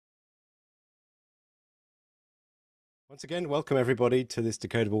Once again, welcome everybody to this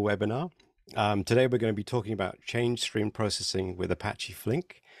Decodable webinar. Today we're going to be talking about change stream processing with Apache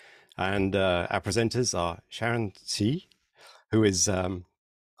Flink. And our presenters are Sharon C., who is, I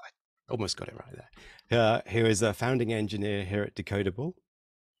almost got it right there, who is a founding engineer here at Decodable,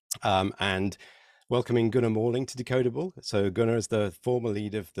 and welcoming Gunnar Morling to Decodable. So Gunnar is the former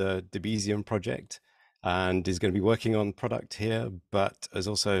lead of the Debezium project and is going to be working on product here, but is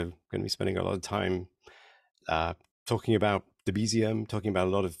also going to be spending a lot of time talking about Debezium, talking about a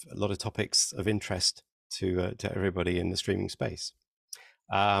lot of topics of interest to everybody in the streaming space.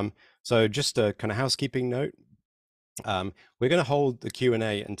 So just a kind of housekeeping note. We're going to hold the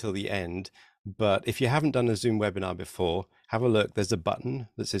Q&A until the end, but if you haven't done a Zoom webinar before, have a look. There's a button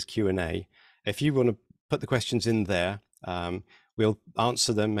that says Q&A. If you want to put the questions in there, we'll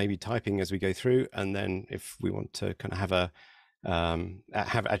answer them, maybe typing as we go through, and then if we want to kind of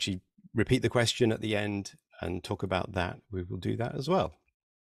have actually repeat the question at the end and talk about that, we will do that as well.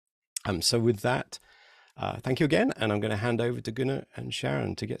 So with that, thank you again, and I'm going to hand over to Gunnar and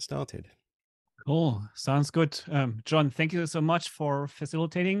Sharon to get started. Cool, sounds good. John, thank you so much for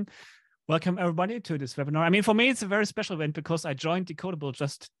facilitating. Welcome everybody to this webinar. I mean, for me, it's a very special event because I joined Decodable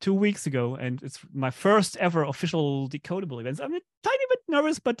just 2 weeks ago, and it's my first ever official Decodable event. So I'm a tiny bit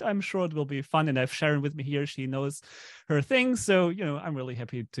nervous, but I'm sure it will be fun. And I have Sharon with me here. She knows her thing. So, you know, I'm really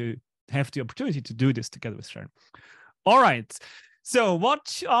happy to have the opportunity to do this together with Sharon. All right. So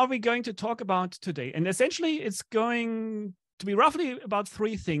what are we going to talk about today? And essentially, it's going to be roughly about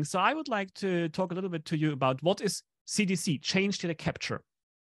 3 things. So I would like to talk a little bit to you about what is CDC, change data capture.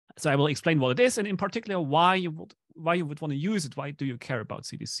 So I will explain what it is, and in particular, why you would want to use it. Why do you care about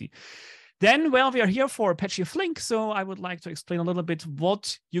CDC? Then, well, we are here for Apache Flink, so I would like to explain a little bit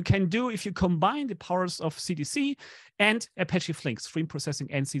what you can do if you combine the powers of CDC and Apache Flink, stream processing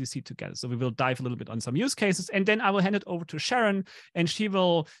and CDC together. So we will dive a little bit on some use cases, and then I will hand it over to Sharon, and she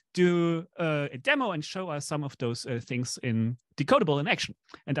will do a demo and show us some of those things in Decodable in action.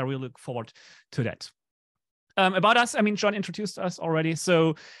 And I really look forward to that. About us, I mean, John introduced us already.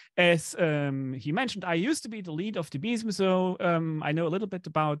 So as he mentioned, I used to be the lead of Debezium, so I know a little bit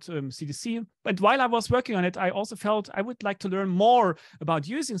about CDC. But while I was working on it, I also felt I would like to learn more about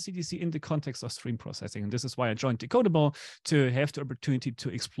using CDC in the context of stream processing. And this is why I joined Decodable, to have the opportunity to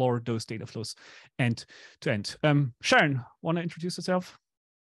explore those data flows end to end. Sharon, want to introduce yourself?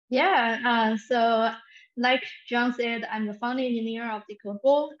 Yeah, so like John said, I'm the founding engineer of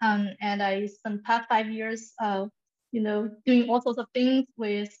Decodable, and I spent past 5 years, doing all sorts of things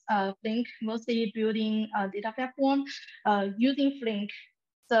with Flink, mostly building a data platform using Flink.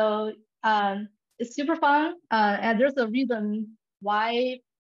 So it's super fun, and there's a reason why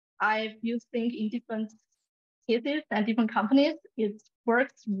I've used Flink in different cases and different companies. It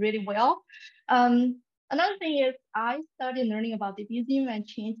works really well. Another thing is I started learning about Debezium and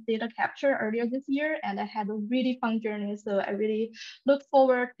change data capture earlier this year, and I had a really fun journey. So I really look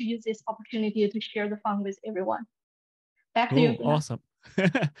forward to use this opportunity to share the fun with everyone. Back to you. Awesome.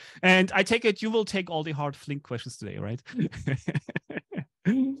 And I take it you will take all the hard Flink questions today, right?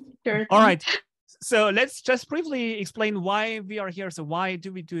 Sure. All right. So let's just briefly explain why we are here. So why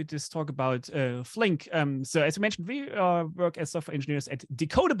do we do this talk about Flink? So as I mentioned, we work as software engineers at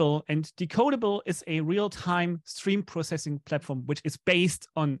Decodable, and Decodable is a real-time stream processing platform which is based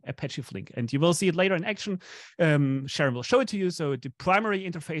on Apache Flink. And you will see it later in action. Sharon will show it to you. So the primary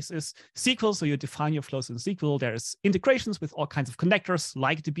interface is SQL. So you define your flows in SQL. There's integrations with all kinds of connectors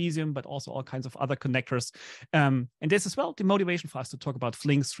like Debezium, but also all kinds of other connectors. And this is, well, the motivation for us to talk about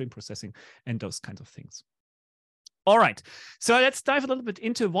Flink stream processing and those kinds of things. All right, so let's dive a little bit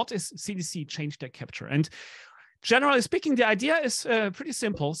into what is CDC, change data capture. And generally speaking, the idea is pretty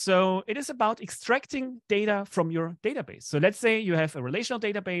simple. So it is about extracting data from your database. So let's say you have a relational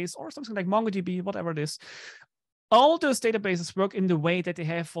database or something like MongoDB, whatever it is. All those databases work in the way that they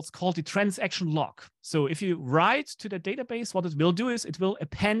have what's called the transaction log. So if you write to the database, what it will do is it will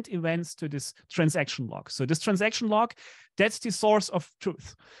append events to this transaction log. So this transaction log, that's the source of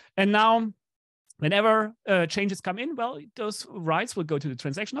truth. And now, whenever changes come in, well, those writes will go to the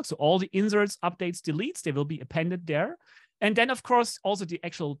transaction log. So all the inserts, updates, deletes, they will be appended there. And then, of course, also the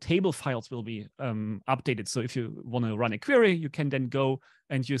actual table files will be updated. So if you want to run a query, you can then go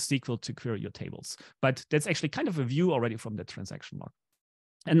and use SQL to query your tables. But that's actually kind of a view already from the transaction log.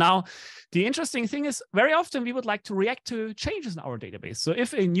 And now the interesting thing is very often we would like to react to changes in our database. So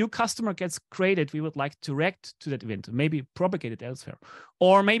if a new customer gets created, we would like to react to that event, maybe propagate it elsewhere.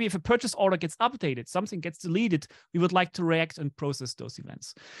 Or maybe if a purchase order gets updated, something gets deleted, we would like to react and process those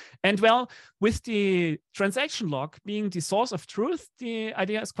events. And well, with the transaction log being the source of truth, the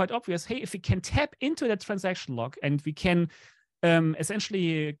idea is quite obvious. Hey, if we can tap into that transaction log and we can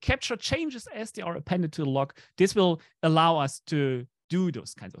essentially capture changes as they are appended to the log, this will allow us to do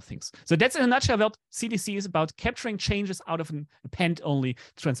those kinds of things. So that's in a nutshell what CDC is about, capturing changes out of an append-only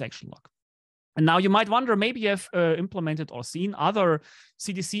transaction log. And now you might wonder, maybe you have implemented or seen other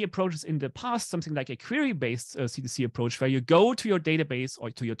CDC approaches in the past, something like a query-based CDC approach, where you go to your database or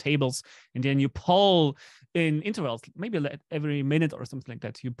to your tables, and then you poll in intervals, maybe every minute or something like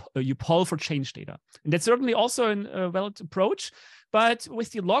that. You poll for change data. And that's certainly also a valid approach. But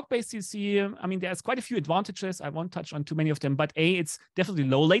with the log-based CDC, I mean, there's quite a few advantages. I won't touch on too many of them, but it's definitely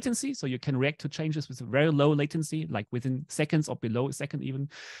low latency. So you can react to changes with a very low latency, like within seconds or below a second even.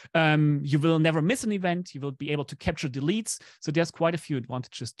 You will never miss an event. You will be able to capture deletes. So there's quite a few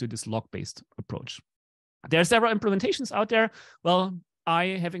advantages to this log-based approach. There are several implementations out there. Well,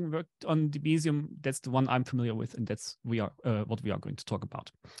 having worked on Debezium, that's the one I'm familiar with, and that's what we are going to talk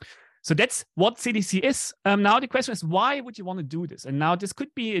about. So that's what CDC is. Now the question is, why would you want to do this? And now this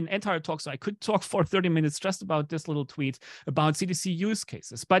could be an entire talk, so I could talk for 30 minutes just about this little tweet about CDC use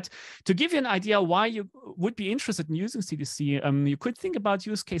cases. But to give you an idea why you would be interested in using CDC, you could think about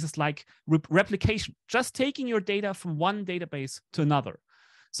use cases like replication, just taking your data from one database to another.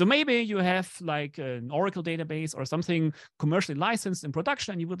 So maybe you have like an Oracle database or something commercially licensed in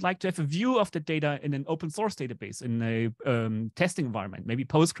production, and you would like to have a view of the data in an open source database in a testing environment, maybe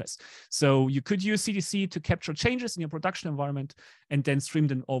Postgres. So you could use CDC to capture changes in your production environment and then stream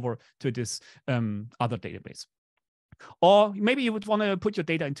them over to this other database. Or maybe you would want to put your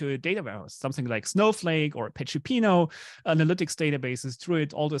data into a data warehouse, something like Snowflake or Apache Flink, analytics databases,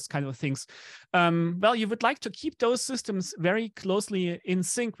 Druid, all those kind of things. Well, you would like to keep those systems very closely in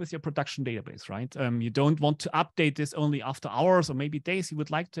sync with your production database, right? You don't want to update this only after hours or maybe days. You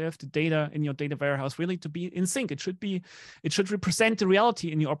would like to have the data in your data warehouse really to be in sync. It should represent the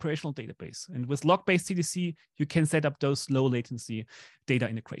reality in your operational database. And with log-based CDC, you can set up those low latency data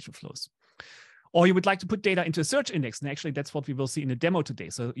integration flows. Or you would like to put data into a search index. And actually, that's what we will see in the demo today.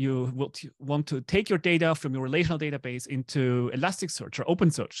 So you will want to take your data from your relational database into Elasticsearch or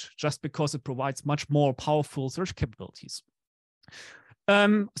OpenSearch, just because it provides much more powerful search capabilities.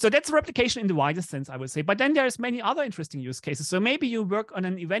 So that's replication in the widest sense, I would say. But then there's many other interesting use cases. So maybe you work on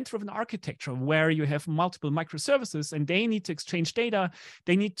an event-driven architecture where you have multiple microservices and they need to exchange data.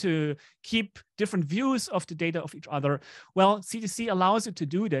 They need to keep different views of the data of each other. Well, CDC allows you to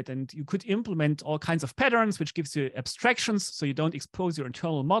do that, and you could implement all kinds of patterns, which gives you abstractions so you don't expose your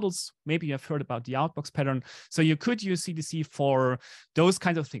internal models. Maybe you have heard about the outbox pattern. So you could use CDC for those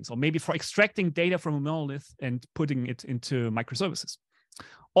kinds of things, or maybe for extracting data from a monolith and putting it into microservices.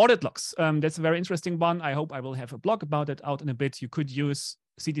 Audit logs, that's a very interesting one. I hope I will have a blog about it out in a bit. You could use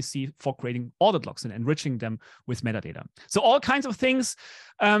CDC for creating audit logs and enriching them with metadata. So all kinds of things.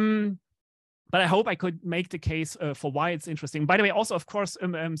 But I hope I could make the case for why it's interesting. By the way, also, of course,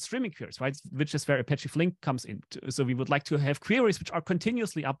 streaming queries, right? Which is where Apache Flink comes in. So we would like to have queries which are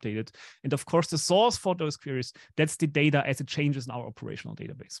continuously updated. And of course, the source for those queries, that's the data as it changes in our operational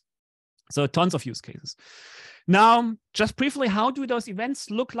database. So tons of use cases. Now, just briefly, how do those events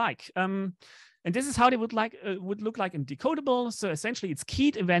look like? And this is how they would look like in Decodable. So essentially, it's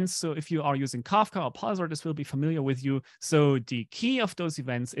keyed events. So if you are using Kafka or Pulsar, this will be familiar with you. So the key of those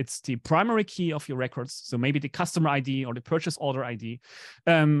events, it's the primary key of your records. So maybe the customer ID or the purchase order ID.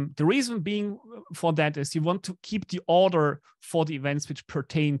 The reason being for that is you want to keep the order for the events which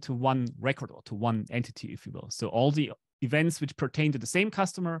pertain to one record or to one entity, if you will. So all the events which pertain to the same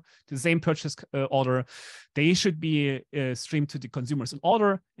customer, to the same purchase order, they should be streamed to the consumers in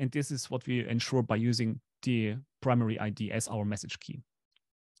order. And this is what we ensure by using the primary ID as our message key.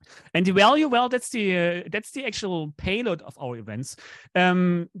 And the value, well, that's the actual payload of our events.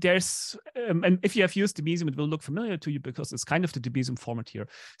 And if you have used Debezium, it will look familiar to you because it's kind of the Debezium format here.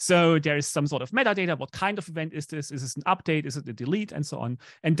 So there is some sort of metadata. What kind of event is this? Is this an update? Is it a delete? And so on.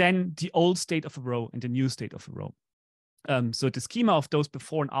 And then the old state of a row and the new state of a row. So the schema of those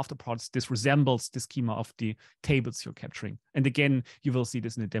before and after parts, this resembles the schema of the tables you're capturing. And again, you will see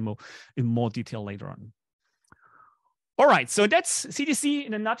this in the demo in more detail later on. All right, so that's CDC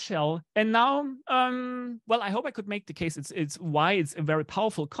in a nutshell. And now, well, I hope I could make the case. It's why it's a very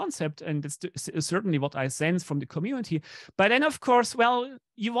powerful concept, and it's certainly what I sense from the community. But then, of course, well,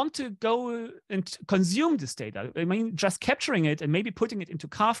 you want to go and consume this data. I mean, just capturing it and maybe putting it into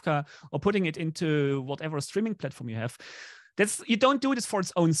Kafka or putting it into whatever streaming platform you have. You don't do this for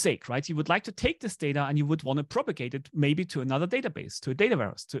its own sake, right? You would like to take this data and you would want to propagate it maybe to another database, to a data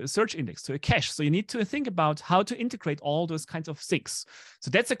warehouse, to a search index, to a cache. So you need to think about how to integrate all those kinds of things.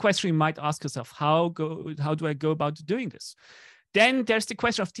 So that's a question you might ask yourself, how do I go about doing this? Then there's the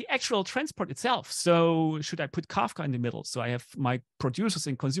question of the actual transport itself. So should I put Kafka in the middle? So I have my producers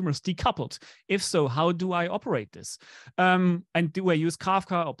and consumers decoupled. If so, how do I operate this? And do I use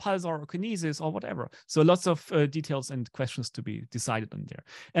Kafka or Pulsar or Kinesis or whatever? So lots of details and questions to be decided on there.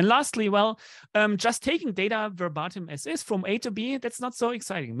 And lastly, well, just taking data verbatim as is from A to B, that's not so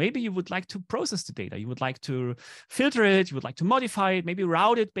exciting. Maybe you would like to process the data. You would like to filter it. You would like to modify it, maybe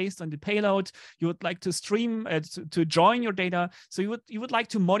route it based on the payload. You would like to stream, to join your data. So you would like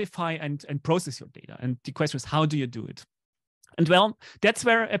to modify and process your data. And the question is, how do you do it? And well, that's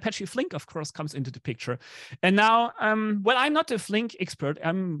where Apache Flink, of course, comes into the picture. And now, well, I'm not a Flink expert.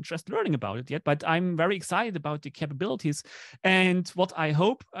 I'm just learning about it yet, but I'm very excited about the capabilities. And what I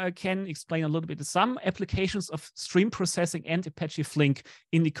hope I can explain a little bit is some applications of stream processing and Apache Flink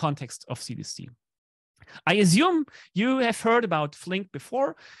in the context of CDC. I assume you have heard about Flink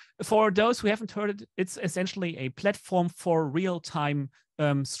before. For those who haven't heard it, it's essentially a platform for real-time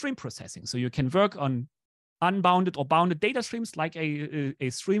stream processing. So you can work on unbounded or bounded data streams like a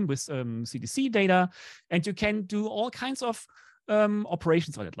stream with CDC data, and you can do all kinds of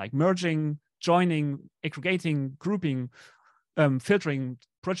operations on it, like merging, joining, aggregating, grouping, filtering,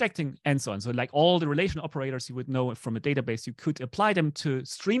 projecting, and so on. So like all the relation operators you would know from a database, you could apply them to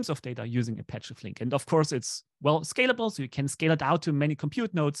streams of data using Apache Flink. And of course, it's well scalable, so you can scale it out to many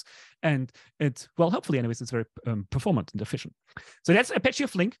compute nodes. And it, well, hopefully anyways, it's very performant and efficient. So that's Apache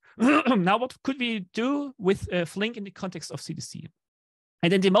Flink. Now, what could we do with Flink in the context of CDC?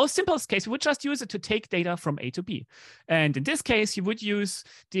 And in the most simplest case, we would just use it to take data from A to B. And in this case, you would use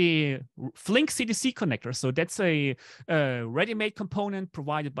the Flink CDC connector. So that's a ready-made component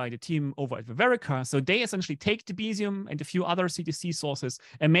provided by the team over at Verica. So they essentially take Debezium and a few other CDC sources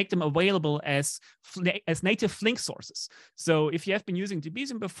and make them available as native Flink sources. So if you have been using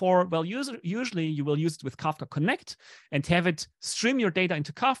Debezium before, well, usually you will use it with Kafka Connect and have it stream your data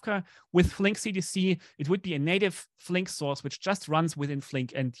into Kafka. With Flink CDC, it would be a native Flink source, which just runs within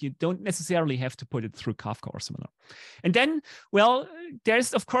Flink, and you don't necessarily have to put it through Kafka or similar. And then, well,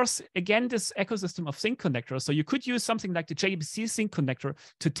 there's, of course, again, this ecosystem of sync connectors. So you could use something like the JBC sync connector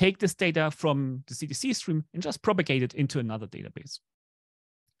to take this data from the CDC stream and just propagate it into another database.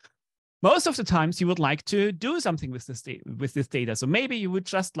 Most of the times you would like to do something with this data. So maybe you would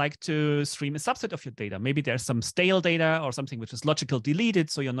just like to stream a subset of your data. Maybe there's some stale data or something which is logical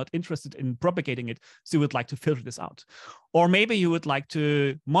deleted, so you're not interested in propagating it, so you would like to filter this out. Or maybe you would like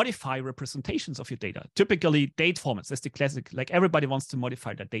to modify representations of your data, typically date formats. That's the classic, like everybody wants to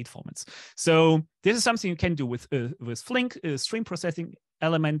modify their date formats. So this is something you can do with Flink, stream processing.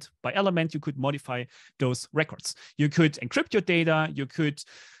 Element by element, you could modify those records. You could encrypt your data. You could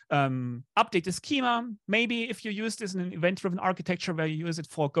update the schema. Maybe if you use this in an event-driven architecture where you use it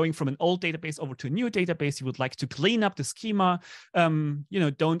for going from an old database over to a new database, you would like to clean up the schema.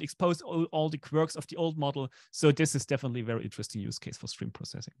 Don't expose all the quirks of the old model. So this is definitely a very interesting use case for stream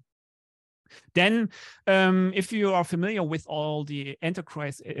processing. Then, if you are familiar with all the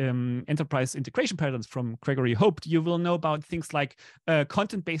enterprise integration patterns from Gregory Hoped, you will know about things like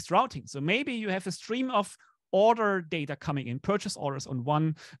content-based routing. So maybe you have a stream of order data coming in, purchase orders on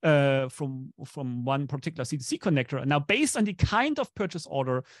one from one particular CDC connector. And now, based on the kind of purchase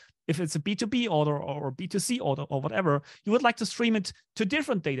order, if it's a B2B order or B2C order or whatever, you would like to stream it to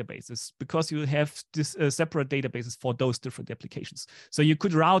different databases because you have this separate databases for those different applications. So you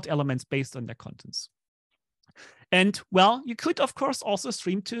could route elements based on their contents. And well, you could, of course, also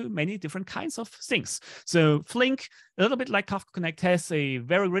stream to many different kinds of things. So Flink, a little bit like Kafka Connect, has a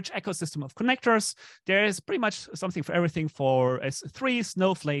very rich ecosystem of connectors. There is pretty much something for everything for S3,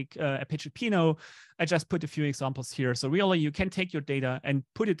 Snowflake, Apache Pinot. I just put a few examples here. So really, you can take your data and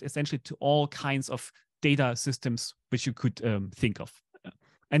put it essentially to all kinds of data systems which you could think of.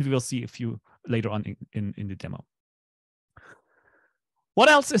 And we will see a few later on in the demo. What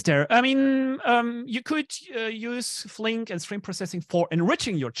else is there? I mean, you could use Flink and stream processing for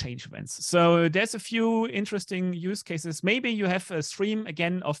enriching your change events. So there's a few interesting use cases. Maybe you have a stream,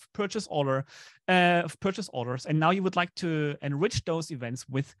 again, of purchase order, of purchase orders, and now you would like to enrich those events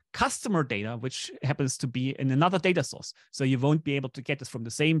with customer data, which happens to be in another data source. So you won't be able to get this from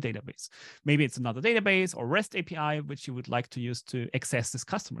the same database. Maybe it's another database or REST API, which you would like to use to access this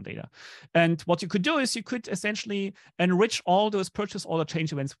customer data. And what you could do is you could essentially enrich all those purchase order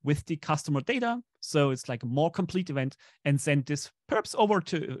change events with the customer data. So it's like a more complete event, and send this perps over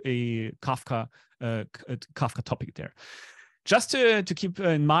to a Kafka topic there. Just to keep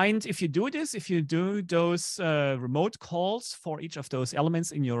in mind, if you do this, if you do those remote calls for each of those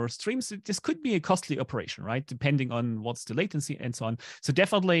elements in your streams, this could be a costly operation, right? Depending on what's the latency and so on. So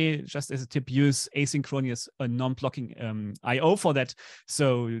definitely, just as a tip, use asynchronous non-blocking I/O for that,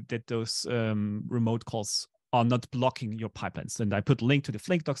 so that those remote calls are not blocking your pipelines. And I put a link to the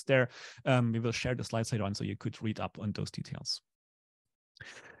Flink docs there. We will share the slides later on, so you could read up on those details.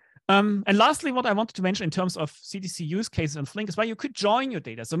 And lastly, what I wanted to mention in terms of CDC use cases on Flink is why you could join your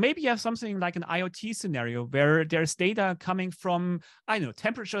data. So maybe you have something like an IoT scenario where there's data coming from, I don't know,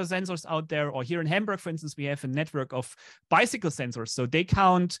 temperature sensors out there, or here in Hamburg, for instance, we have a network of bicycle sensors. So they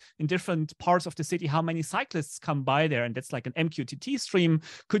count in different parts of the city how many cyclists come by there. And that's like an MQTT stream,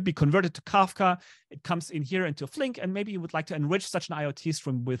 could be converted to Kafka. It comes in here into Flink, and maybe you would like to enrich such an IoT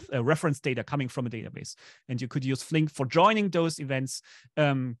stream with reference data coming from a database. And you could use Flink for joining those events,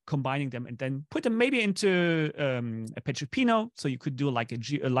 combining them, and then put them maybe into Apache Pinot. So you could do like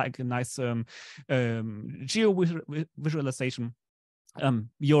a nice geo visualization.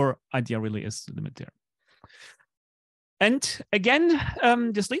 Your idea really is the limit there. And again,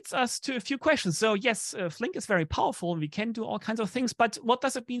 this leads us to a few questions. So yes, Flink is very powerful. We can do all kinds of things, but what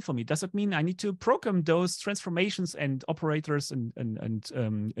does it mean for me? Does it mean I need to program those transformations and operators and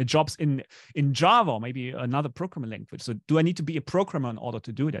jobs in Java, or maybe another programming language? So do I need to be a programmer in order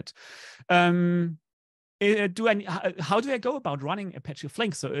to do that? How do I go about running Apache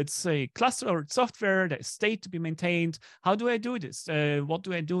Flink? So it's a cluster or software, there's state to be maintained. How do I do this? What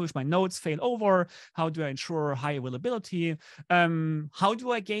do I do if my nodes fail over? How do I ensure high availability? How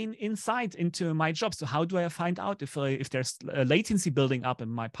do I gain insight into my job? So how do I find out if there's a latency building up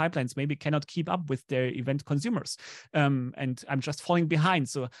and my pipelines maybe cannot keep up with their event consumers, and I'm just falling behind?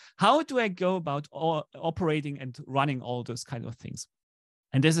 So how do I go about operating and running all those kind of things?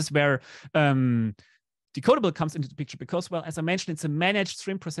 And this is where Decodable comes into the picture, because, well, as I mentioned, it's a managed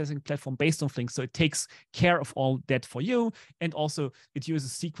stream processing platform based on Flink. So it takes care of all that for you. And also it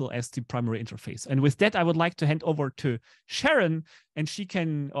uses SQL as the primary interface. And with that, I would like to hand over to Sharon, and she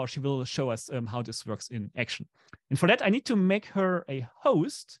will show us how this works in action. And for that, I need to make her a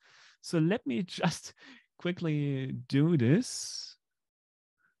host. So let me just quickly do this.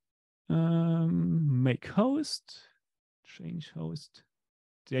 Make host, change host.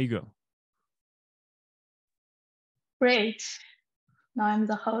 There you go. Great. Now I'm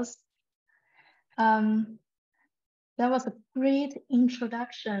the host. That was a great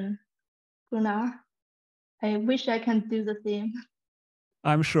introduction, Gunnar. I wish I can do the same.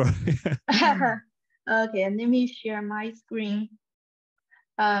 I'm sure. Okay, let me share my screen.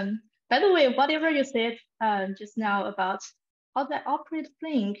 By the way, whatever you said just now about how do I operate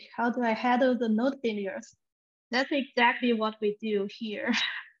Flink, how do I handle the node failures, that's exactly what we do here.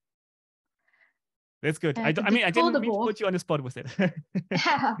 That's good. I didn't mean to put you on the spot with it.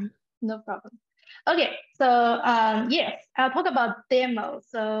 No problem. Okay, so yes, I'll talk about demo.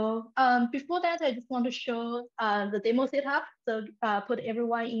 So before that, I just want to show the demo setup. So put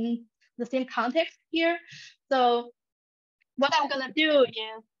everyone in the same context here. So what I'm gonna do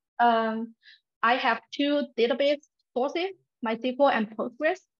is I have two database sources, MySQL and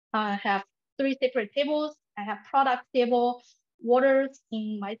Postgres. I have three separate tables. I have product table, orders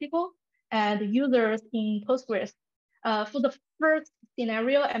in MySQL, and users in Postgres. For the first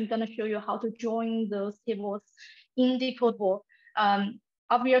scenario, I'm going to show you how to join those tables in Decodable.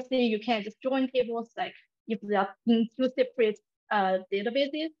 Obviously, you can't just join tables like if they are in two separate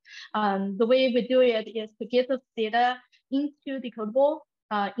databases. The way we do it is to get the data into Decodable,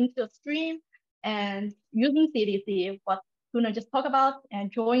 into a stream, and using CDC, what Gunnar just talked about,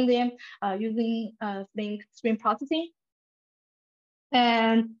 and join them using Flink stream processing.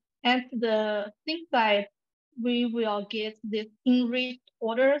 And to the Flink side, we will get this enriched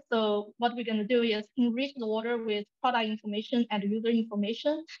order. So what we're going to do is enrich the order with product information and user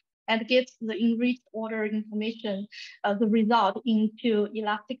information, and get the enriched order information, the result, into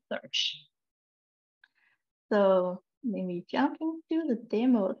Elasticsearch. So let me jump into the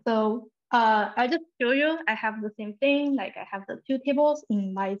demo. So I just show you, I have the same thing, like I have the two tables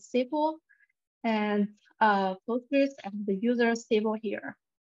in MySQL, and Postgres and the users table here.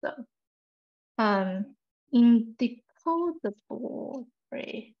 So in Decodable,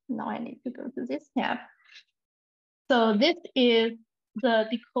 Sorry, now I need to go to this tab. So this is the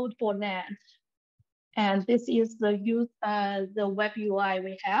decodable land, and this is the web UI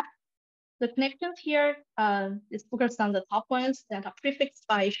we have. The connections here is focused on the top ones that are prefixed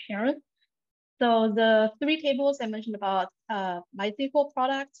by Sharon. So the three tables I mentioned about MySQL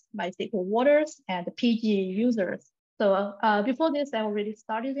products, MySQL waters, and the PG users. So before this, I already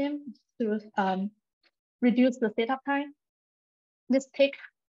started them to reduce the setup time. Let's take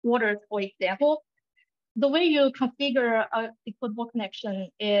waters for example. The way you configure a decodable connection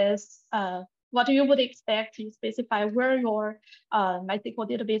is what you would expect. You specify where your MySQL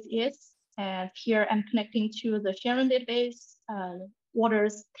database is. And here I'm connecting to the Sharon database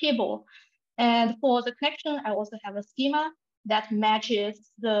waters table. And for the connection, I also have a schema that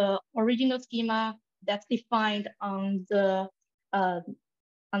matches the original schema that's defined on the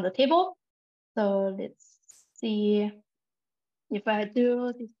table. So let's see if I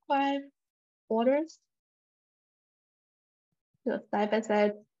do these 5 orders. So side by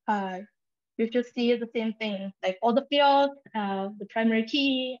side, you should see the same thing, like all the fields, the primary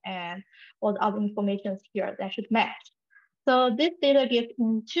key, and all the other information here that should match. So this data gets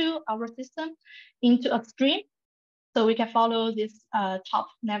into our system, into a stream. So we can follow this top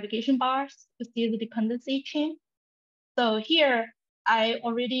navigation bars to see the dependency chain. So here, I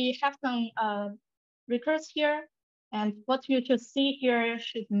already have some records here. And what you should see here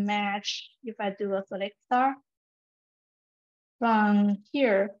should match if I do a select star. From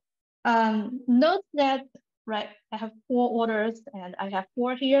here, note that, right, I have 4 orders and I have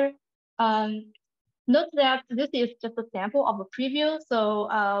 4 here. Note that this is just a sample of a preview. So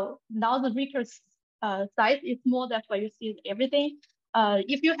now the record size is more. That's why you see everything.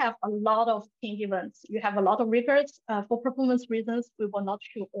 If you have a lot of change events, you have a lot of records, for performance reasons, we will not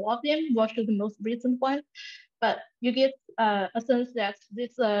show all of them. We'll show the most recent ones. But you get a sense that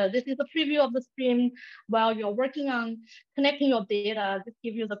this is a preview of the stream while you're working on connecting your data. This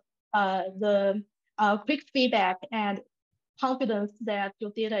gives you the quick feedback and confidence that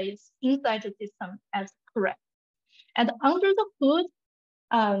your data is inside the system as correct. And under the hood,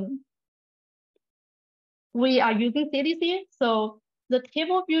 we are using CDC. So the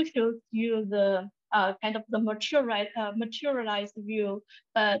table view shows you the kind of the materialized view,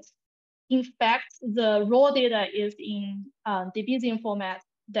 but in fact, the raw data is in Debezium format.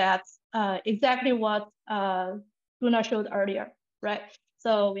 That's exactly what Gunnar showed earlier, right?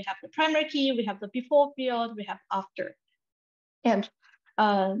 So we have the primary key, we have the before field, we have after. And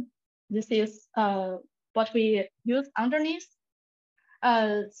this is what we use underneath.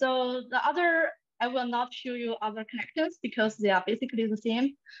 So the other, I will not show you other connections because they are basically the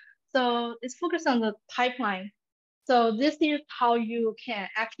same. So it's focused on the pipeline. So this is how you can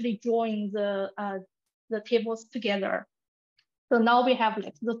actually join the tables together. So now we have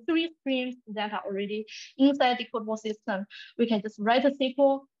like the 3 streams that are already inside the decodable system. We can just write a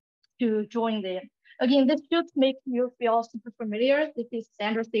SQL to join them. Again, this should make you feel super familiar. This is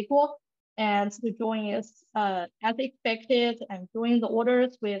standard SQL, and the join is as expected. I'm joining the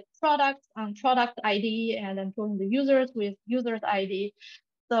orders with product ID, and I'm joining the users with users ID.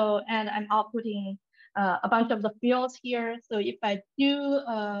 So, and I'm outputting a bunch of the fields here. So if I do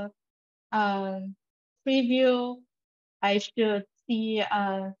preview, I should see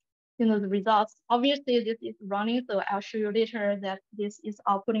the results. Obviously, this is running, so I'll show you later that this is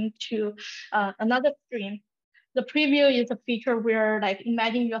outputting to another stream. The preview is a feature where, like,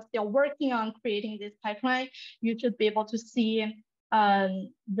 imagine you're still working on creating this pipeline. You should be able to see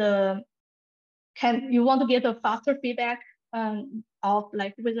you want to get a faster feedback of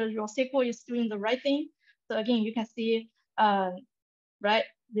like whether your SQL is doing the right thing. So again, you can see, right,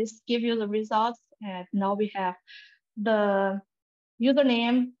 this gives you the results. And now we have the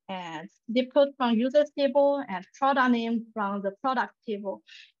username and zip code from users table and product name from the product table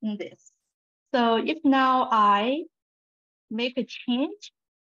in this. So if now I make a change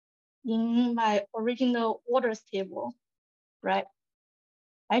in my original orders table, right,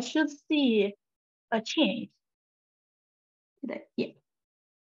 I should see a change. Yeah.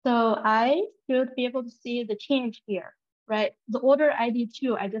 So I should be able to see the change here, right? The order ID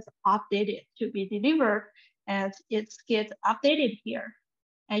 2, I just updated to be delivered, and it gets updated here.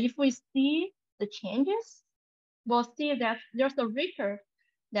 And if we see the changes, we'll see that there's a record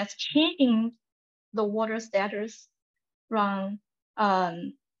that's changing the water status from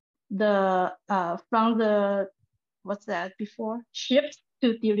what's that before, shipped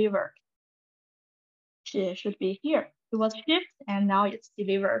to delivered. It should be here. It was shipped and now it's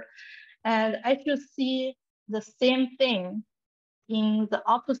delivered. And I should see the same thing in the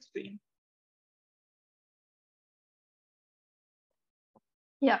output stream.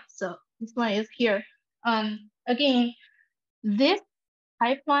 Yeah, so this one is here. Again, this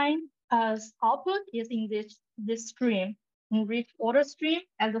pipeline output is in this stream, in rich order stream,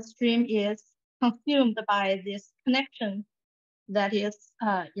 and the stream is consumed by this connection that is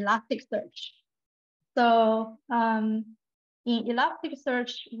Elasticsearch. So in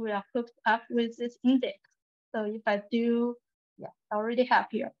Elasticsearch, we are hooked up with this index. So if I do, yeah, I already have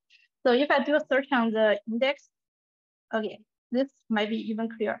here. So if I do a search on the index, okay, this might be even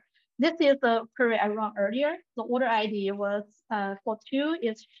clearer. This is the query I ran earlier. The order ID was for 2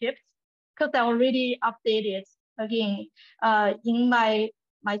 is shipped because I already updated again in my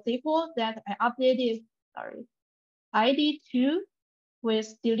SQL that I updated, sorry, ID 2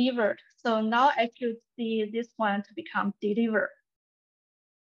 with delivered. So now I should see this one to become delivered.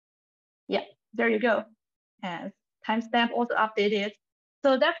 Yeah, there you go. And timestamp also updated.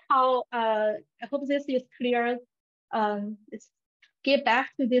 So that's how, I hope this is clear. Let's get back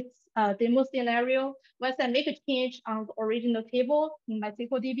to this demo scenario. Once I make a change on the original table in my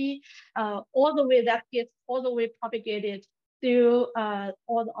SQL DB, all the way that gets all the way propagated through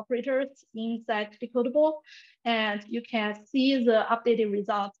all the operators inside decodable. And you can see the updated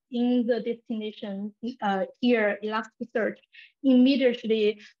results in the destination here, Elasticsearch.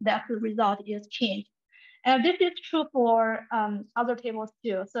 Immediately, that result is changed. And this is true for other tables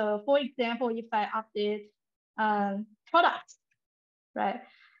too. So for example, if I update products, right,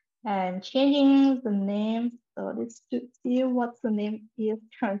 and changing the name, so let's see what the name is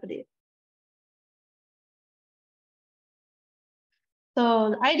currently.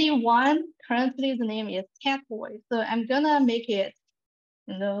 So the ID 1, currently the name is cat toy. So I'm gonna make it,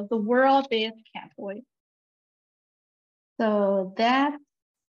 you know, the world-based cat toy. So that,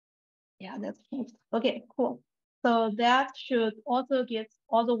 yeah, that's changed. Okay, cool. So that should also get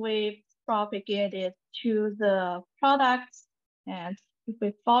all the way propagated to the products. And if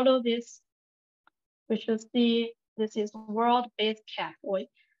we follow this, we should see this is world-based cat toy.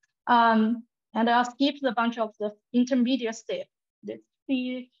 And I'll skip the bunch of the intermediate steps. Let's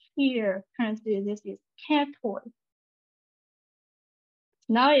see here, currently this is cat toy.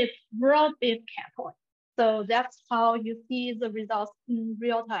 Now it's world-based cat toy. So that's how you see the results in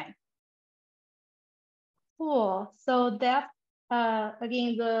real time. Cool. So that's,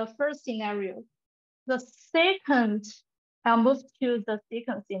 again, the first scenario. The second, I'll move to the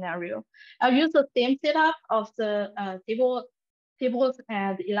second scenario. I'll use the same setup of the tables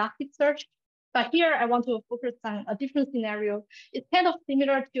and Elasticsearch. But here I want to focus on a different scenario. It's kind of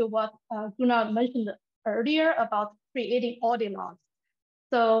similar to what Gunnar mentioned earlier about creating audit logs.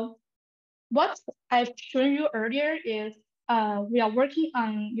 So what I've shown you earlier is we are working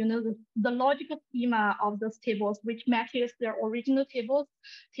on, you know, the logical schema of those tables, which matches their original table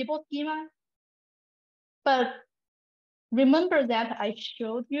schema. But remember that I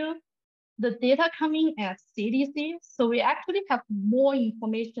showed you the data coming as CDC. So we actually have more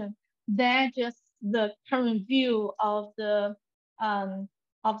information than just the current view of the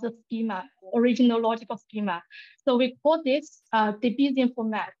schema, original logical schema. So we call this Debizian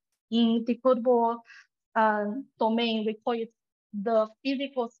format. In decodable domain, we call it the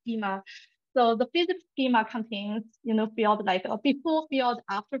physical schema. So the physical schema contains, you know, field like a before field,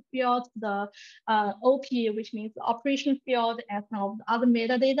 after field, the OP, which means the operation field, and some of the other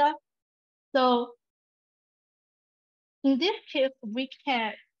metadata. So in this case, we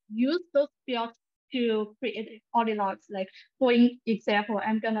can use those fields to create audit logs. Like for example,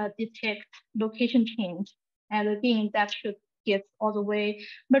 I'm gonna detect location change. And again, that should get all the way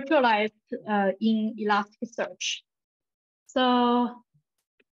materialized in Elasticsearch. So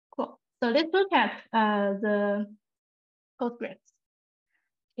cool. So let's look at the Postgres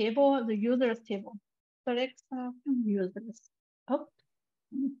table, the users table. Select users. Oh.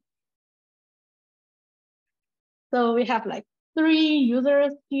 So we have like 3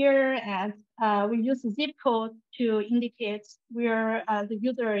 users here, and we use zip code to indicate where the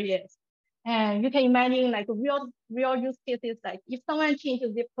user is. And you can imagine like real use cases, like if someone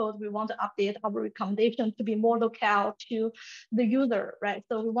changes zip code, we want to update our recommendation to be more locale to the user, right?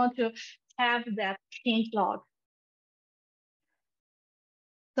 So we want to have that change log.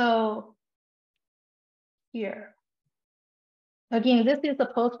 So here, again, this is a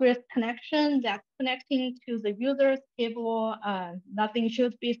Postgres connection that's connecting to the users table. Nothing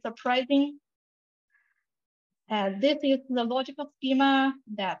should be surprising. And this is the logical schema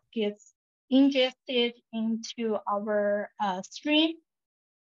that gets ingested into our stream.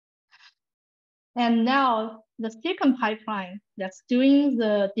 And now the second pipeline that's doing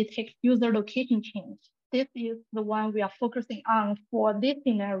the detect user location change. This is the one we are focusing on for this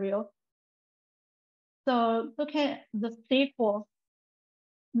scenario. So look at the SQL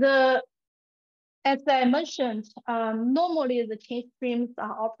As I mentioned, normally the change streams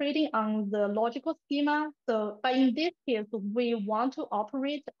are operating on the logical schema. So, but in this case, we want to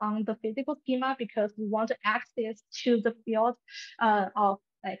operate on the physical schema because we want to access to the field of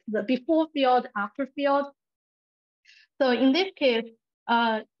like the before field, after field. So in this case,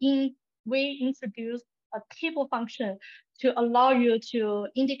 we introduce a table function to allow you to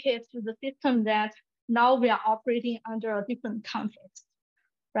indicate to the system that now we are operating under a different context,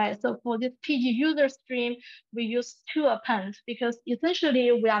 right? So for this PG user stream, we use to append because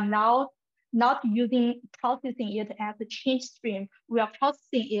essentially we are now not processing it as a change stream. We are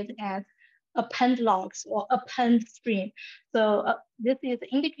processing it as append logs or append stream. So this is an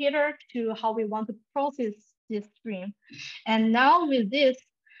indicator to how we want to process this stream. And now with this,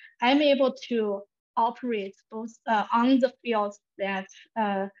 I'm able to operate both on the fields that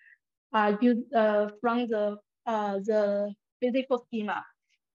are used from the physical schema.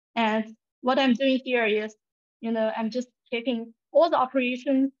 And what I'm doing here is, I'm just checking all the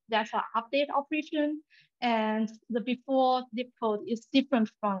operations that are update operation, and the before zip code is different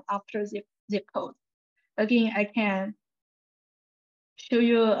from after zip code. Again, I can show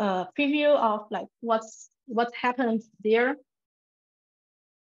you a preview of like what's happened there.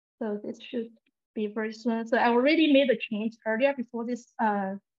 So this should be very soon. So I already made a change earlier before this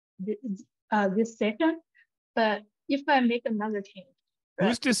this session, but if I make another change,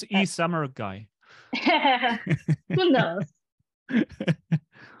 who's this e-summer guy? Who knows?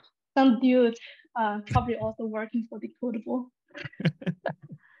 Some dude probably also working for Decodable.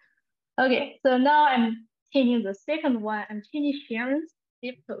 Okay, so now I'm changing the second one. I'm changing Sharon's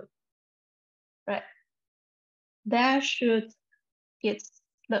zip code. Right. That should get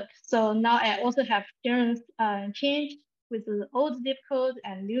look. So now I also have Sharon's change with the old zip code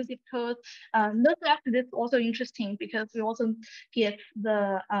and new zip code. Note that this is also interesting because we also get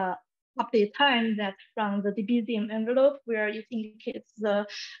the update time that from the Debezium envelope where it indicates the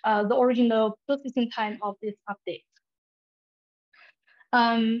original processing time of this update.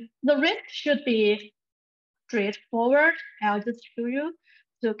 The rest should be straightforward. I'll just show you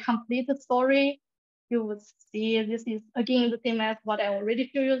to complete the story. You would see this is again the same as what I already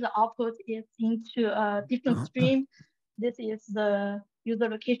showed you. The output is into a different stream. This is the user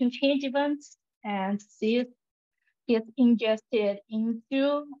location change events, and this gets ingested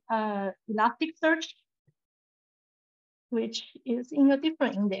into Elasticsearch, which is in a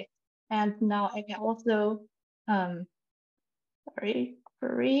different index. And now I can also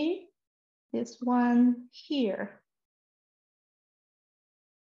query this one here.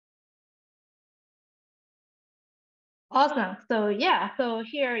 Awesome. So yeah, so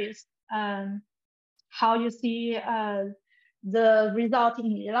here is how you see the result in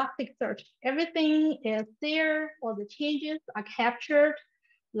Elasticsearch. Everything is there, all the changes are captured,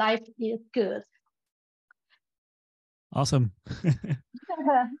 life is good. Awesome.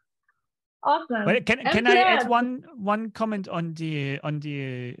 Awesome. But can I add one comment on the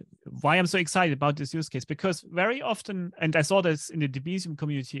why I'm so excited about this use case? Because very often, and I saw this in the Debezium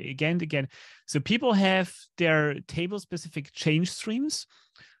community again and again, so people have their table-specific change streams.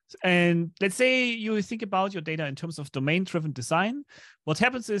 And let's say you think about your data in terms of domain-driven design. What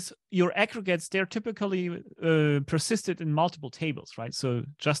happens is your aggregates, they're typically persisted in multiple tables, right? So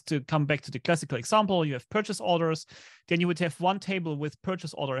just to come back to the classical example, you have purchase orders, then you would have one table with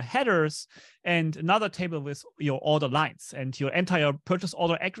purchase order headers and another table with your order lines. And your entire purchase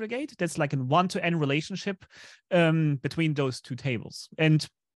order aggregate, that's like a one-to-n relationship between those two tables. And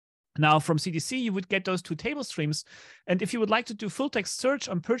now from CDC, you would get those two table streams. And if you would like to do full text search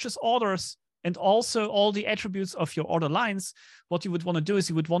on purchase orders and also all the attributes of your order lines, what you would want to do is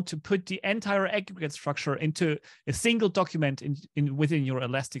you would want to put the entire aggregate structure into a single document within your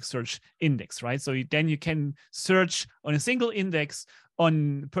Elasticsearch index, right? So then you can search on a single index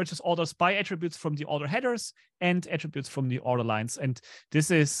on purchase orders by attributes from the order headers and attributes from the order lines. And this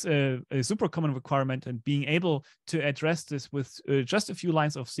is a super common requirement, and being able to address this with just a few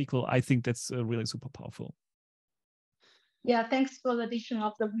lines of SQL, I think that's really super powerful. Yeah, thanks for the addition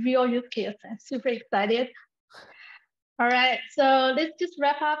of the real use case. I'm super excited. All right, so let's just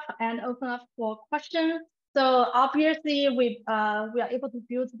wrap up and open up for questions. So obviously we are able to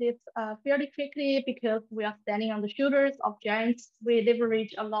build this fairly quickly because we are standing on the shoulders of giants. We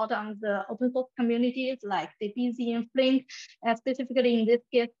leverage a lot on the open source communities like Debezium, Flink, and specifically in this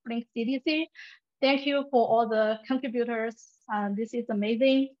case, Flink CDC. Thank you for all the contributors. This is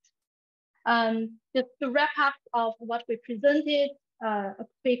amazing. Just to wrap up of what we presented, a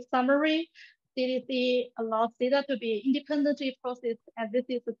quick summary. CDC allows data to be independently processed, and this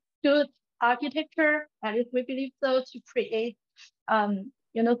is a good architecture, at least we believe so, to create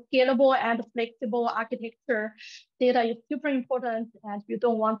scalable and flexible architecture, data is super important, and you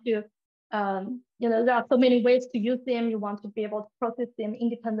don't want to, there are so many ways to use them. You want to be able to process them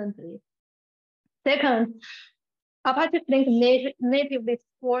independently. Second, Apache Flink natively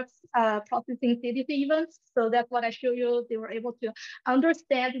supports processing CDC events. So that's what I show you. They were able to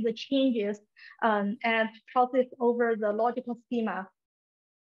understand the changes and process over the logical schema.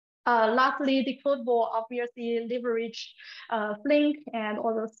 Lastly, the codeball obviously leverage Flink and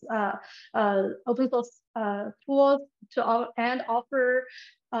all those open source tools and offer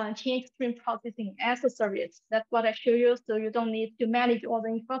change stream processing as a service. That's what I show you. So you don't need to manage all the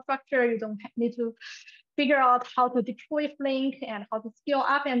infrastructure. You don't need to figure out how to deploy Flink and how to scale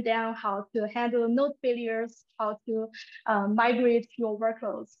up and down, how to handle node failures, how to migrate your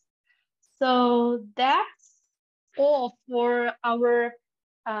workloads. So that's all for our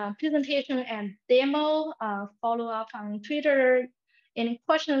presentation and demo. Follow up on Twitter. Any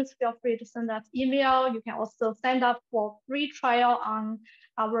questions, feel free to send us email. You can also sign up for free trial on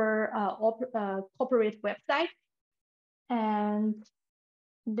our corporate website. And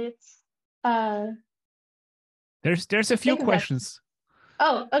let's there's a few questions.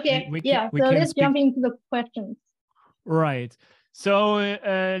 Oh, okay. So let's jump into the questions. Right. So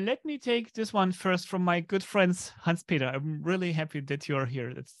let me take this one first from my good friends Hans-Peter. I'm really happy that you are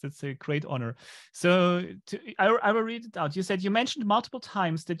here. That's a great honor. So I will read it out. You said you mentioned multiple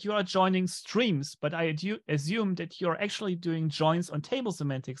times that you are joining streams, but I do assume that you're actually doing joins on table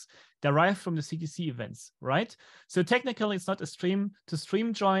semantics derived from the CDC events, right? So technically, it's not a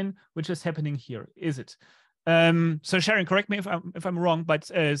stream-to-stream join, which is happening here, is it? So Sharon, correct me if I'm wrong, but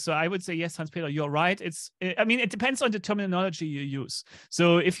so I would say yes, Hans-Peter, you're right. I mean, it depends on the terminology you use.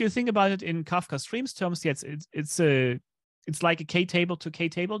 So if you think about it in Kafka streams terms, yes, it's like a k-table to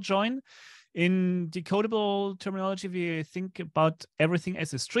k-table join. In decodable terminology, we think about everything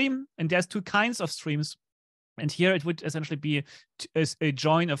as a stream, and there's two kinds of streams. And here it would essentially be a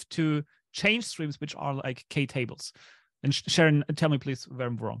join of two change streams, which are like k-tables. And Sharon, tell me please where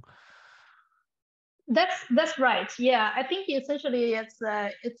I'm wrong. That's right. Yeah, I think essentially it's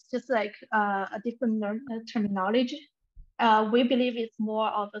just like a different terminology. We believe it's more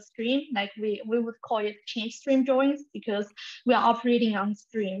of a stream, like we would call it change stream joins because we are operating on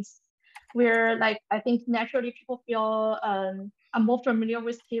streams. We're like, I think naturally people feel are more familiar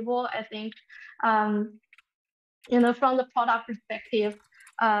with table. I think from the product perspective,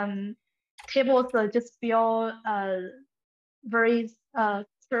 tables just feel very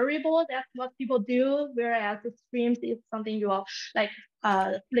variable. That's what people do. Whereas the streams is something you are like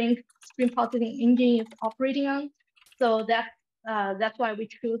Flink stream processing engine is operating on. So that's why we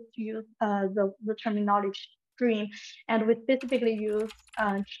choose to use the terminology stream, and we specifically use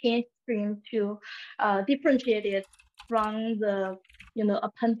change stream to differentiate it from the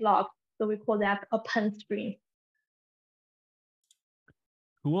append block. So we call that append stream.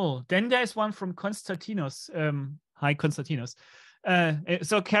 Cool. Then there's one from Konstantinos. Hi, Konstantinos.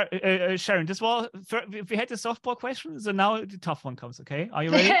 So Sharon, we had the softball question, so now the tough one comes. Okay, are you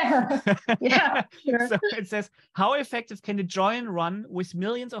ready? Yeah, sure. So it says, how effective can the join run with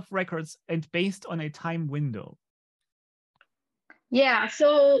millions of records and based on a time window? Yeah,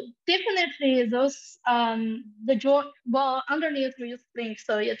 so definitely those the join, well, underneath we use Flink,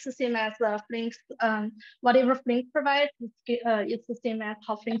 so it's the same as Flink's whatever Flink provides, it's the same as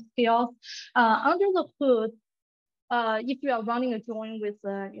how Flink scales. Under the hood, if you are running a join with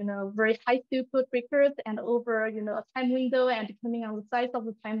very high throughput records and over a time window, and depending on the size of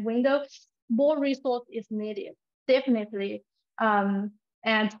the time window, more resource is needed, definitely. And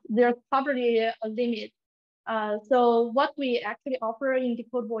there's probably a limit. So what we actually offer in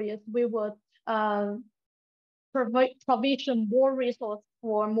Decodable is we would provision more resource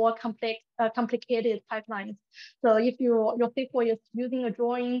for more complicated pipelines. So if your SQL is using a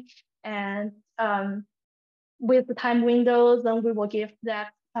join and with the time windows, then we will give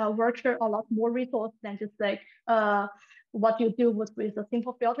that worker a lot more resource than just like what you do with the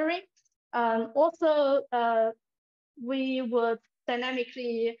simple filtering. Also, we would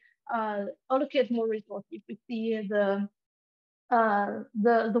dynamically allocate more resource if we see the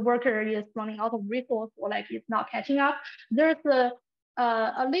worker is running out of resource or like it's not catching up. There's a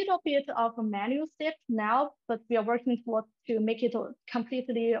little bit of a manual step now, but we are working towards to make it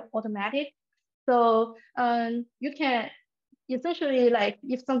completely automatic. So you can essentially, like,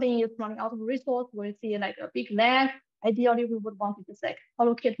 if something is running out of resource, we see like a big lag. Ideally, we would want to just like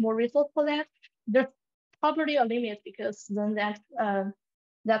allocate more resource for that. There's probably a limit because then that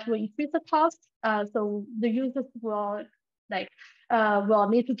will increase the cost. So the users will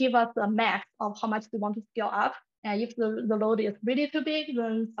need to give us a max of how much they want to scale up. And if the load is really too big,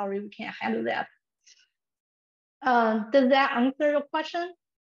 then sorry, we can't handle that. Does that answer your question?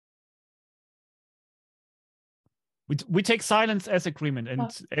 We take silence as agreement, and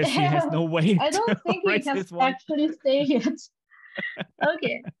as he has no way I don't think he can actually say it.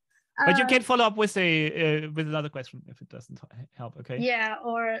 Okay. But you can follow up with another question if it doesn't help. Okay. Yeah,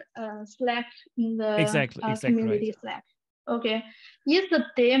 or Slack in the exactly community right. Slack. Okay. Is the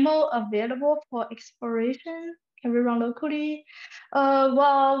demo available for exploration? Can we run locally?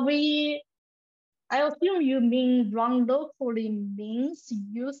 Well, I assume you mean run locally means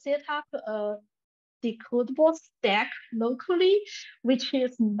you set up a decodable stack locally, which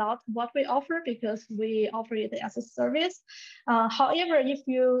is not what we offer because we offer it as a service. However, if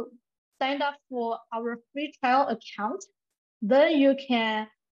you sign up for our free trial account, then you can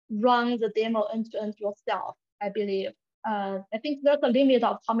run the demo end-to-end yourself, I believe. I think there's a limit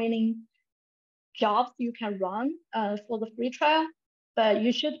of how many jobs you can run for the free trial, but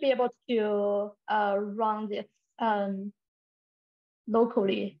you should be able to run this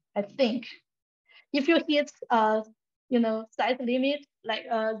locally, I think. If you hit size limit, like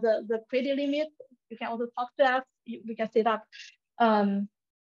the credit limit, you can also talk to us. We can set up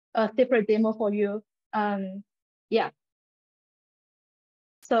a separate demo for you. Yeah.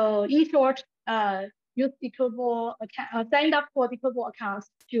 So in short, use decodable account, signed up for decodable accounts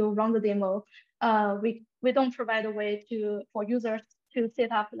to run the demo. We don't provide a way for users to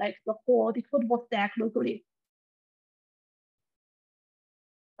set up like the whole decodable stack locally.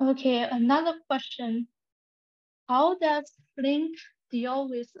 Okay, another question. How does Flink deal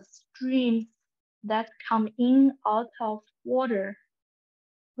with streams that come in out of water?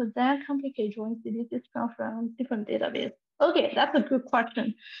 Would that complicate joint CDC from different database? Okay, that's a good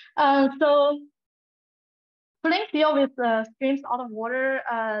question. So Flink deal with streams out of water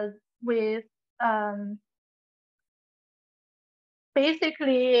with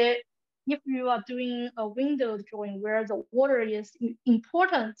basically if you are doing a window drawing where the water is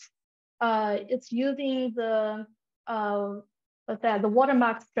important, it's using the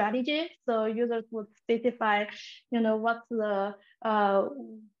watermark strategy. So users would specify, what's the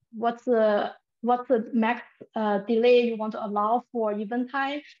max delay you want to allow for event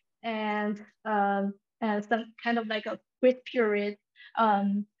time, and some kind of like a grace period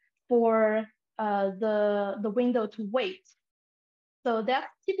for the window to wait. So that's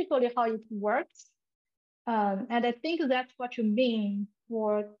typically how it works. And I think that's what you mean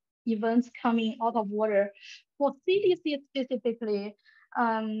for events coming out of water. For CDC specifically,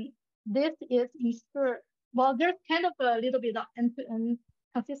 this is ensured, well, there's kind of a little bit of end-to-end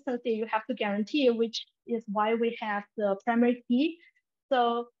consistency you have to guarantee, which is why we have the primary key.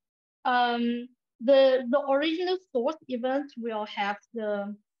 So the original source event will have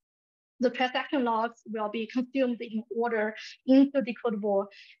the transaction logs will be consumed in order into decodable,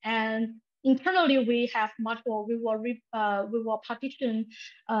 and internally we have multiple. We will partition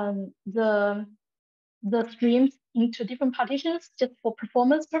the streams into different partitions just for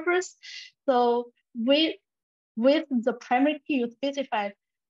performance purpose. So with the primary key you specified,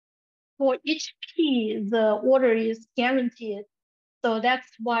 for each key the order is guaranteed. So that's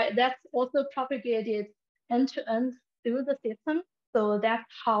also propagated end to end through the system. So that's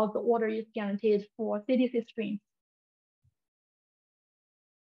how the order is guaranteed for CDC streams.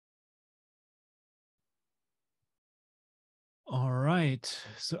 All right.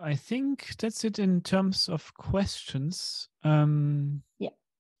 So I think that's it in terms of questions. Yeah.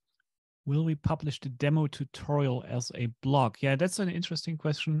 Will we publish the demo tutorial as a blog? Yeah, that's an interesting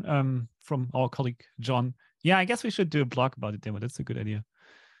question from our colleague, John. Yeah, I guess we should do a blog about the demo. That's a good idea.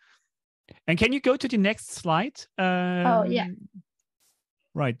 And can you go to the next slide? Oh, yeah.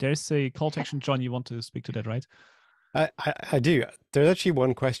 Right, there's a call to action. John, you want to speak to that, right? I do. There's actually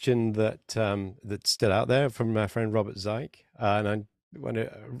one question that's still out there from my friend Robert Zeich, and I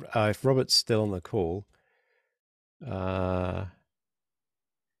wonder if Robert's still on the call. Am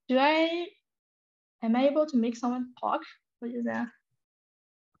I able to make someone talk? What is that?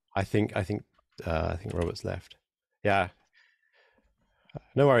 I think Robert's left. Yeah.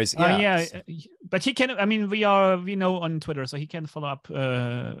 No worries. Yeah. Yeah, but he can. I mean, we know on Twitter, so he can follow up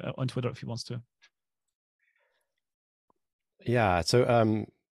on Twitter if he wants to. Yeah. So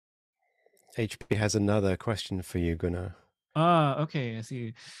HP has another question for you, Gunnar. Okay, I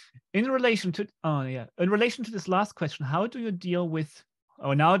see. In relation to this last question, how do you deal with?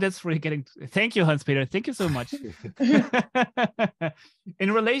 Oh, now that's really getting. Thank you, Hans-Peter. Thank you so much.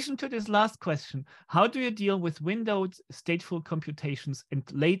 In relation to this last question, how do you deal with windowed stateful computations and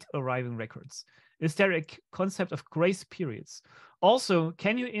late arriving records? Is there a concept of grace periods, Also,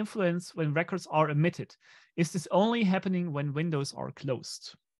 can you influence when records are emitted? Is this only happening when windows are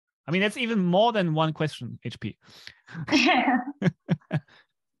closed? I mean, that's even more than one question, HP.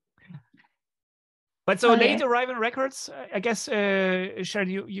 But so Okay. late arriving records, I guess, Sharon,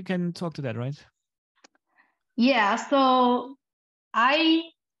 you can talk to that, right? Yeah, so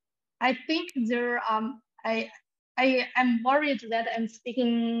I think there I'm worried that I'm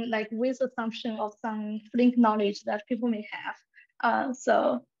speaking like with assumption of some Flink knowledge that people may have.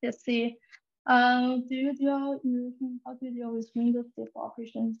 So let's see. Do you deal how do you deal with Windows safe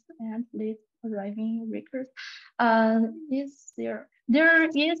operations and late arriving records? Is there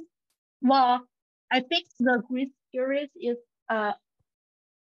is well, I think the grace period is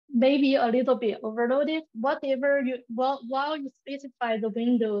maybe a little bit overloaded. Whatever you while you specify the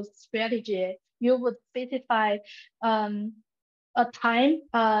Windows strategy, you would specify a time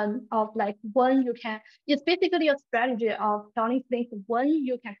of like when you can. It's basically a strategy of telling things when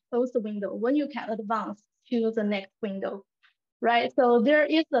you can close the window, when you can advance to the next window. Right, so there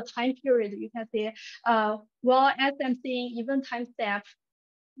is a time period you can say, well, as I'm seeing, even timestamp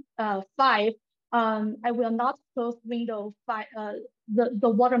 5, I will not close window 5, the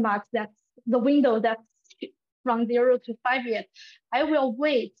watermark that's the window that's from 0 to 5 yet. I will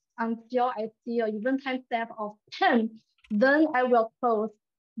wait until I see an event timestamp of 10, then I will close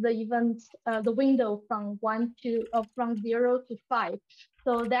the event, the window from from 0 to 5.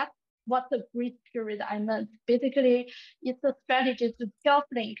 So that's what the grace period I meant. Basically, it's a strategy to tell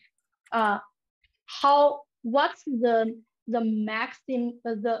Flink what's the maximum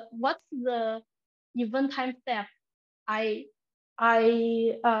what's the event timestamp I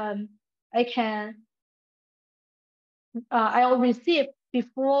I can I'll receive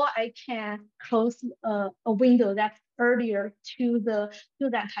before I can close a window that's earlier to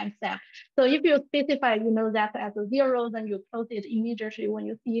that timestamp. So if you specify, that as a 0, then you close it immediately when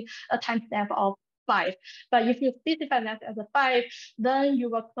you see a timestamp of 5. But if you specify that as a 5, then you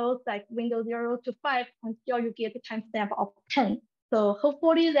will close like window 0 to 5 until you get the timestamp of 10. So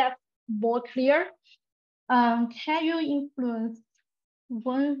hopefully that's more clear. Can you influence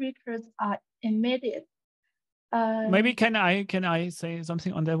when records are emitted? Maybe can I say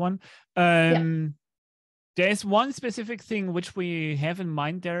something on that one? Yeah. There's one specific thing which we have in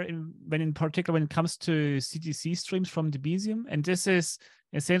mind there, in particular when it comes to CTC streams from Debezium, and this is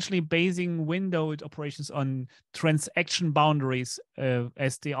essentially basing windowed operations on transaction boundaries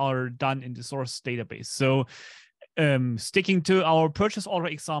as they are done in the source database. So sticking to our purchase order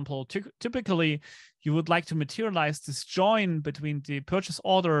example, typically you would like to materialize this join between the purchase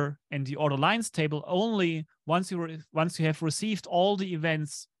order and the order lines table only once you have received all the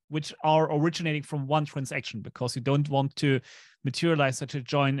events which are originating from one transaction, because you don't want to materialize such a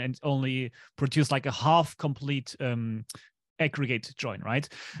join and only produce like a half complete aggregate join, right?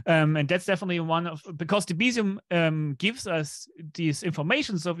 And that's definitely one of, because Debezium gives us this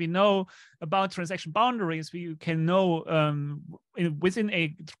information, so we know about transaction boundaries. We can know within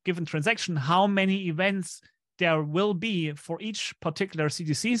a given transaction how many events there will be for each particular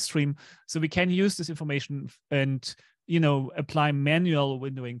CTC stream, so we can use this information and apply manual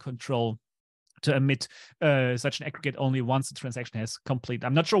windowing control to emit such an aggregate only once the transaction has complete.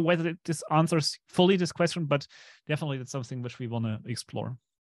 I'm not sure whether this answers fully this question, but definitely that's something which we want to explore.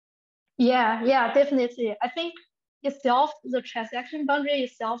 Yeah, definitely. I think itself, the transaction boundary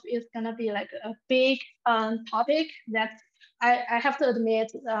itself is gonna be like a big topic that I have to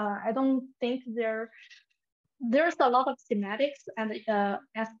admit, I don't think there's a lot of schematics and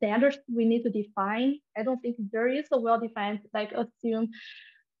as standards we need to define. I don't think there is a well-defined, like assume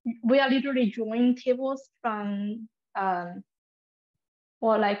we are literally drawing tables from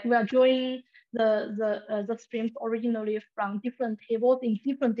or like we are drawing the streams originally from different tables in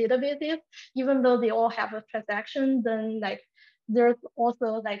different databases, even though they all have a transaction, then like there's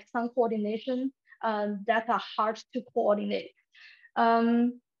also like some coordination that are hard to coordinate.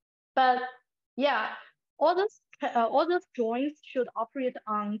 But yeah, all those drawings should operate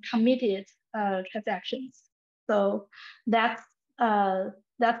on committed transactions. So that's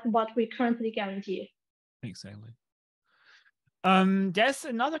what we currently guarantee. Exactly. There's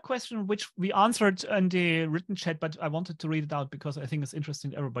another question which we answered in the written chat, but I wanted to read it out because I think it's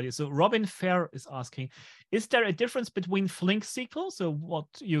interesting to everybody. So Robin Fair is asking, is there a difference between Flink SQL, so what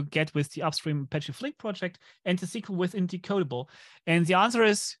you get with the upstream Apache Flink project, and the SQL within Decodable? And the answer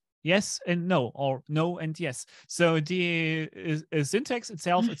is yes and no, or no and yes. So the syntax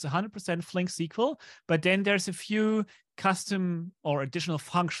itself, it's 100% Flink SQL, but then there's a few custom or additional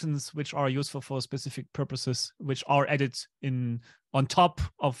functions which are useful for specific purposes, which are added in on top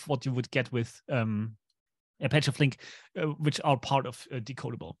of what you would get with Apache Flink, which are part of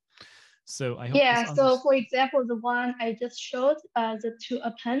Decodable. So I hope. Yeah. So for example, the one I just showed, the to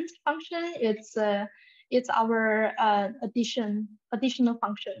append function, it's our additional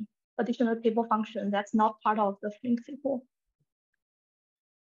function, additional table function that's not part of the Flink SQL.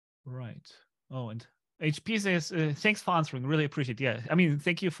 Right. Oh, and HP says, thanks for answering. Really appreciate it. Yeah. I mean,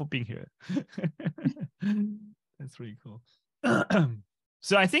 thank you for being here. That's really cool.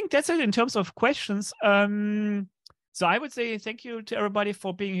 So I think that's it in terms of questions. So I would say thank you to everybody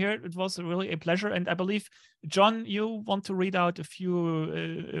for being here. It was really a pleasure. And I believe, John, you want to read out a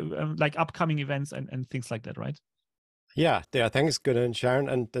few like upcoming events and things like that, right? Yeah. Thanks, Gunnar and Sharon,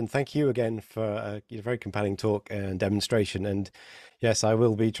 and thank you again for a very compelling talk and demonstration. And yes, I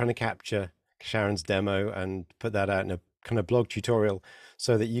will be trying to capture Sharon's demo and put that out in a kind of blog tutorial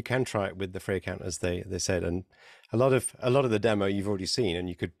so that you can try it with the free account, as they said. And a lot of the demo you've already seen, and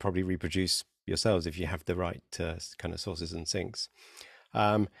you could probably reproduce yourselves if you have the right kind of sources and syncs.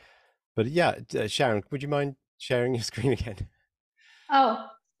 But yeah, Sharon, would you mind sharing your screen again? Oh,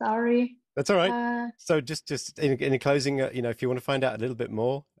 sorry. That's all right. So just in closing, if you want to find out a little bit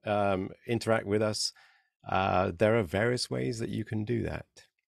more, interact with us, there are various ways that you can do that.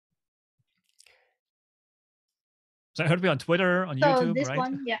 So I heard we on Twitter, on YouTube, this right?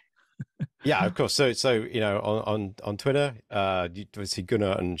 One, yeah. Yeah, of course. So on Twitter, you see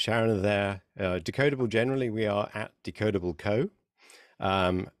Gunnar and Sharon are there. Decodable, generally, we are at Decodable Co.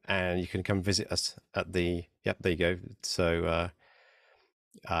 And you can come visit us at the, yep, there you go. So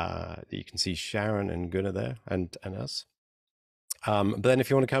you can see Sharon and Gunnar there, and us. But then if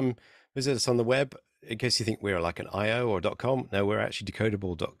you want to come visit us on the web, in case you think we're like an IO or .com, no, we're actually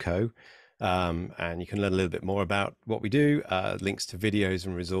decodable.co. And you can learn a little bit more about what we do, links to videos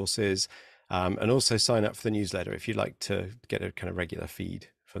and resources, and also sign up for the newsletter if you'd like to get a kind of regular feed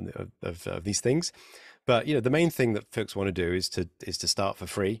from of these things. But the main thing that folks want to do is to start for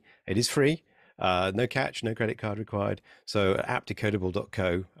free. It is free, no catch, no credit card required. So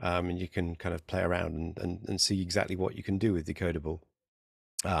appdecodable.co, and you can kind of play around and see exactly what you can do with Decodable.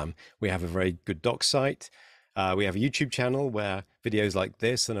 We have a very good doc site. We have a YouTube channel where videos like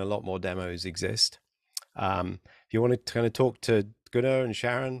this and a lot more demos exist. If you want to kind of talk to Gunnar and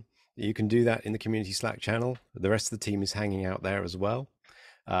Sharon, you can do that in the community Slack channel. The rest of the team is hanging out there as well.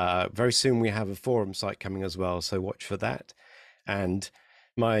 Very soon we have a forum site coming as well, so watch for that. And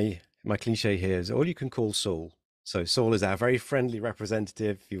my cliche here is all you can call Saul. So Saul is our very friendly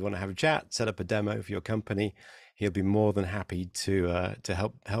representative. If you want to have a chat, set up a demo for your company, he'll be more than happy to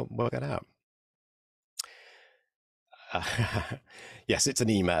help work that out. Yes, it's an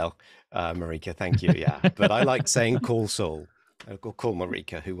email, Marika. Thank you. Yeah, but I like saying call Saul. I'll call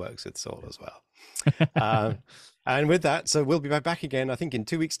Marika, who works with Saul as well. And with that, so we'll be back again, I think, in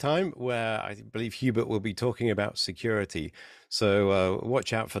 2 weeks' time, where I believe Hubert will be talking about security. So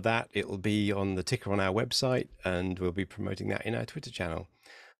watch out for that. It will be on the ticker on our website, and we'll be promoting that in our Twitter channel.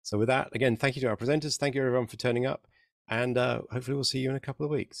 So with that, again, thank you to our presenters. Thank you, everyone, for turning up. And hopefully we'll see you in a couple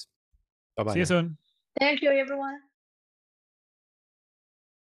of weeks. Bye-bye. See you soon. Thank you, everyone.